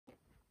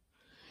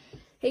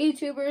Hey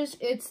YouTubers,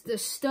 it's the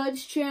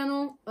Studs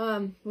channel,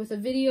 with a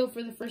video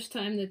for the first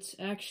time that's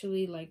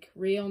actually like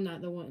real,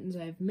 not the ones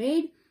I've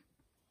made.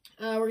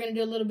 We're gonna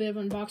do a little bit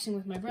of unboxing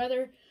with my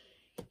brother.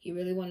 He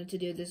really wanted to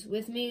do this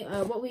with me.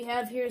 What we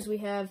have here is we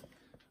have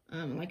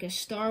like a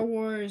Star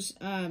Wars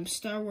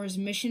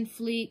Mission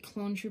Fleet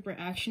Clone Trooper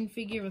action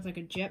figure with like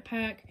a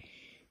jetpack.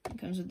 It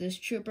comes with this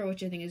trooper,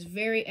 which I think is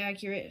very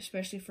accurate,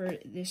 especially for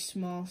this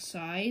small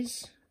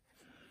size.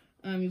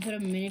 You put a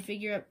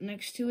minifigure up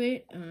next to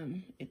it.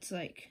 It's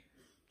like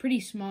pretty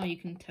small, you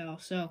can tell.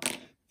 So I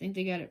think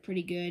they got it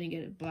pretty good, and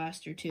get a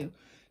blaster too.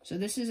 So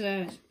this is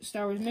a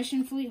Star Wars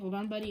Mission Fleet. Hold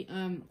on, buddy.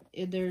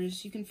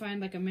 You can find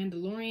like a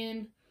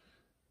Mandalorian.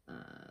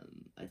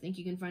 I think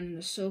you can find an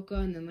Ahsoka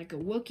and then like a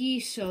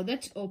Wookiee. So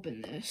let's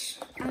open this.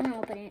 I'm gonna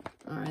open it.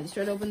 All right, let's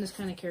try to open this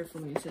kind of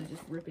carefully instead of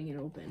just ripping it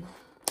open.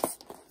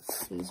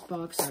 This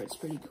box art's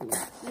pretty cool.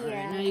 Yeah. All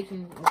right, now you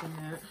can open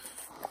that.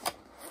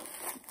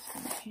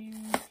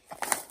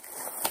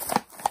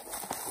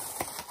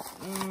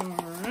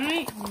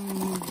 Alright,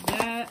 move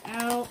that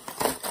out.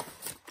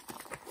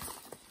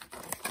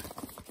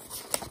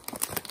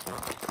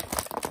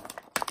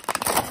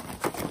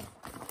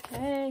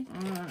 Okay.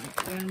 Alright,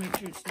 gotta make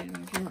sure it stays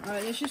on camera.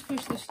 Alright, let's just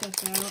push this stuff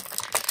out.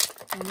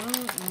 Hold on,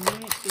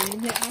 alright,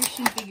 getting the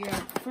action figure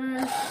out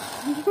first.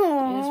 And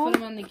let's put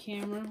him on the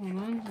camera. Hold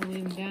on, we'll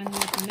leave him down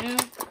here for now.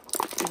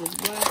 Do this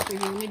blaster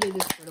here. Let me do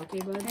this part, okay,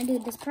 bud? I do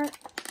this part.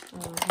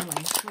 Hold on.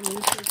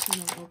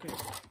 Okay.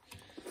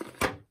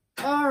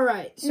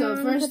 Alright, so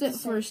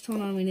first,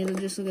 hold on, we need to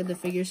just look at the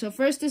figure. So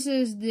first, this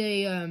is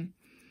the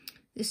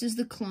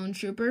Clone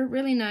Trooper.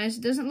 Really nice.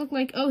 It doesn't look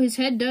like, oh, his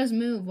head does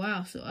move.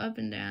 Wow, so up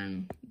and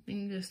down. I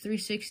think it's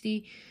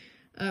 360.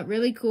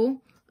 Really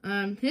cool.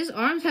 His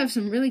arms have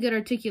some really good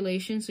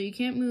articulation, so you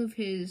can't move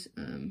his,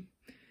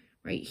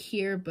 right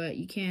here, but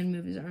you can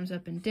move his arms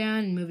up and down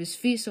and move his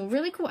feet. So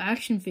really cool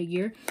action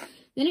figure.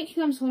 Then it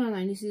comes, hold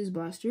on, you see this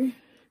blaster?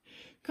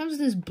 Comes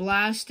with this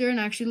blaster and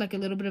actually like a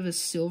little bit of a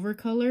silver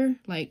color,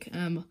 like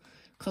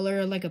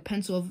color like a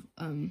pencil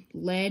of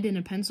lead in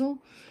a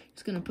pencil.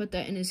 Just gonna put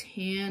that in his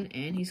hand,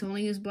 and he's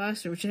holding his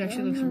blaster, which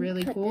actually looks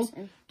really cool.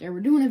 There,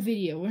 we're doing a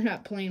video. We're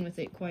not playing with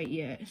it quite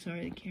yet.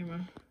 Sorry, the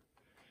camera.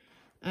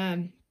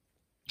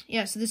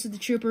 Yeah, so this is the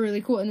trooper,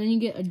 really cool. And then you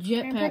get a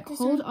jetpack.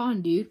 Hold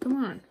on, dude.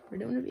 Come on, we're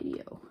doing a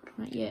video.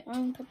 Not yet.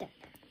 Put that.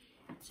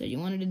 So you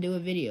wanted to do a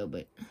video,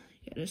 but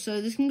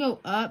so this can go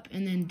up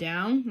and then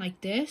down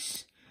like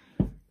this.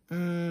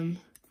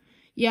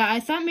 Yeah, I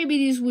thought maybe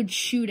these would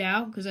shoot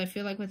out, because I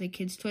feel like with a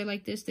kid's toy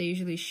like this, they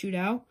usually shoot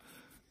out.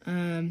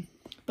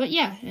 But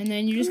yeah, and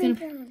then you're just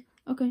gonna,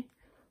 okay.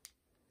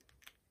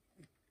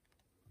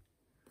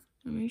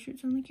 I'll make sure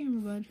it's on the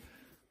camera, bud.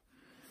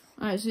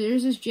 Alright, so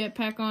there's this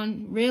jetpack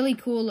on, really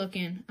cool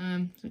looking.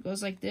 So it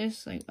goes like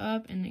this, like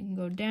up, and it can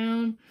go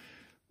down.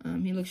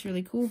 He looks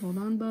really cool. Hold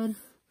on, bud.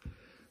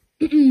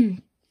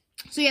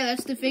 So yeah,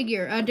 that's the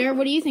figure. Dara,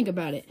 what do you think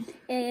about it?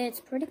 It's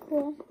pretty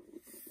cool.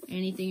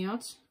 Anything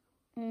else?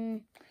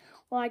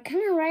 Well, I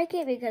kind of like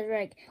it because,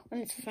 like,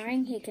 when it's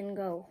flying, he can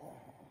go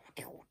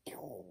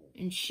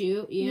and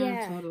shoot.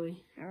 Yeah,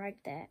 totally. I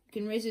like that.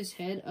 Can raise his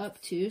head up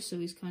too, so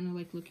he's kind of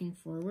like looking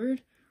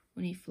forward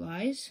when he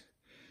flies.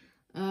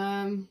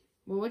 Well,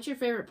 what's your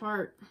favorite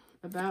part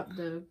about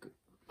the?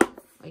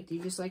 Like, do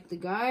you just like the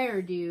guy,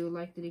 or do you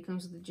like that he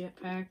comes with the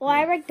jetpack? Well,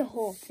 I like the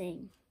whole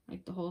thing.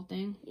 Like the whole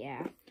thing?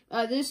 Yeah.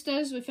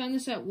 We found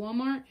this at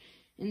Walmart,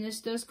 and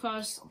this does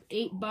cost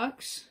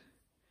 $8.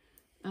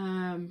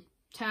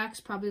 Tax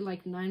probably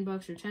like $9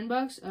 or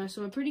 $10.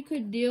 So a pretty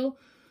good deal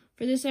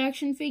for this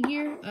action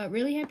figure.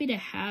 Really happy to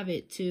have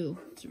it too.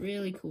 It's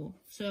really cool.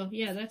 So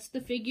yeah, that's the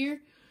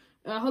figure.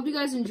 I hope you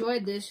guys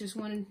enjoyed this.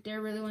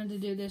 Dara really wanted to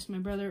do this, my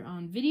brother,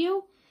 on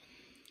video.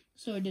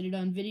 So I did it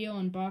on video,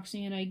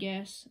 unboxing it, I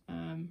guess.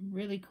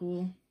 Really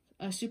cool.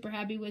 Super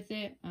happy with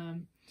it.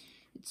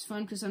 It's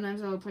fun because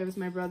sometimes I'll play with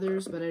my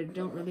brothers, but I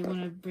don't really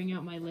want to bring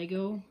out my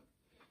Lego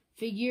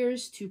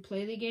figures to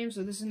play the game.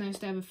 So this is nice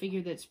to have a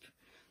figure that's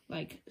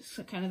like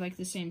kind of like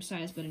the same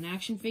size, but an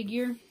action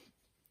figure.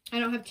 I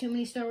don't have too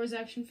many Star Wars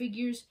action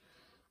figures.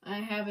 I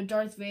have a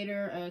Darth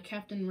Vader, a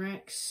Captain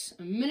Rex,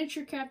 a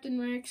miniature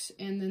Captain Rex,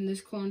 and then this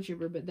Clone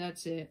Trooper, but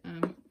that's it.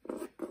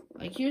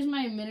 Like, here's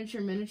my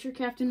miniature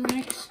Captain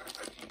Rex.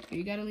 Here,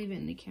 you gotta leave it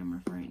in the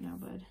camera for right now,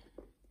 bud.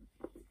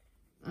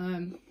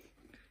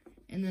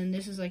 And then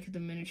this is like the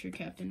miniature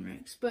Captain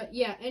Rex. But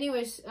yeah,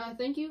 anyways,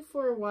 thank you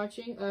for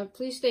watching.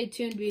 Please stay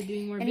tuned. We'll be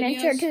doing more videos. And make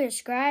sure to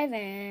subscribe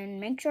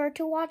and make sure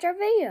to watch our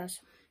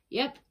videos.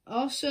 Yep.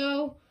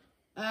 Also,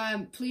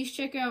 please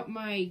check out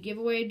my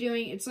giveaway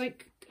doing. It's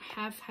like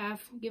half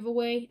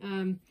giveaway.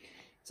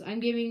 So I'm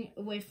giving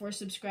away 4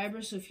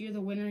 subscribers. So if you're the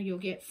winner, you'll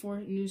get 4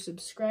 new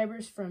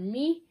subscribers from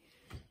me.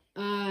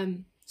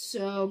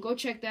 So go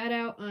check that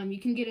out. You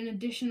can get an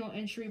additional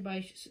entry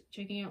by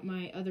checking out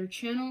my other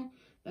channel.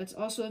 That's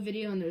also a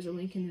video, and there's a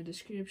link in the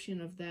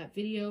description of that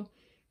video. You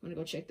want to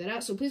go check that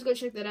out. So please go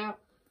check that out.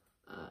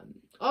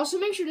 Also,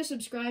 make sure to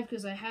subscribe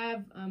because I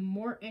have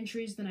more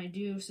entries than I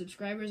do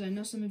subscribers. I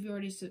know some of you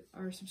already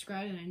are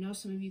subscribed, and I know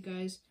some of you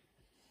guys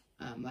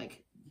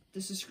like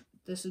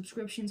the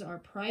subscriptions are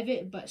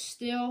private, but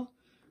still,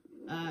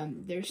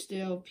 there's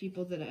still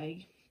people that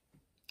I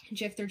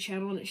check their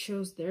channel and it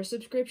shows their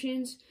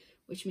subscriptions,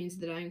 which means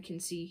that I can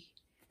see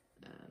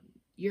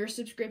your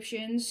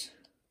subscriptions.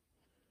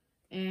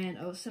 And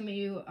some of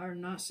you are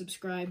not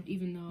subscribed,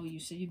 even though you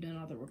said you've done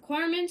all the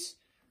requirements.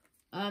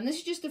 This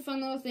is just a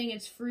fun little thing.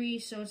 It's free,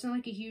 so it's not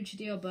like a huge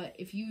deal. But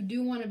if you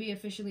do want to be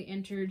officially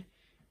entered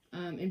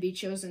and be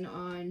chosen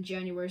on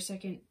January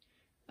 2nd,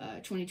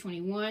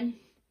 2021,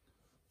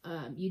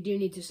 you do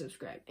need to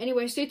subscribe.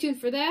 Anyway, stay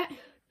tuned for that.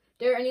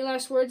 There, any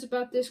last words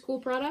about this cool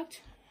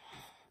product?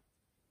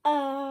 I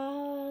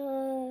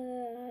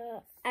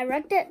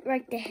read it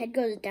like the head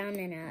goes down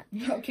and up.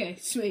 Okay,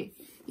 sweet.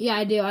 Yeah,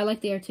 I do. I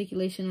like the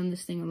articulation on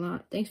this thing a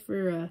lot. Thanks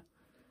for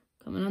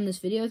coming on this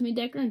video with me,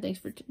 Decker, and thanks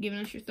for giving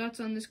us your thoughts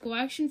on this cool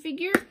action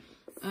figure.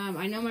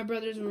 I know my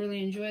brothers will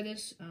really enjoy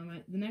this.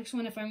 The next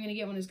one, if I'm going to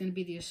get one, is going to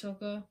be the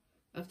Ahsoka.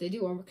 If they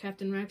do, or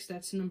Captain Rex,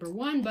 that's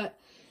 #1. But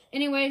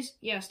anyways,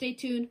 yeah, stay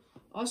tuned.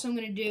 Also, I'm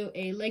going to do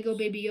a Lego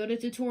Baby Yoda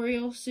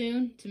tutorial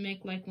soon to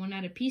make like one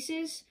out of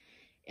pieces.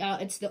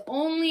 It's the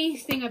only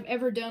thing I've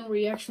ever done where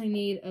you actually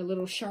need a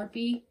little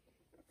Sharpie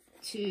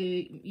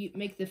to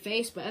make the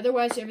face, but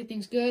otherwise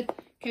everything's good.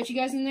 Catch you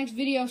guys in the next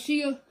video. See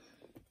you.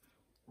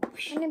 I'm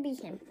gonna be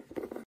him.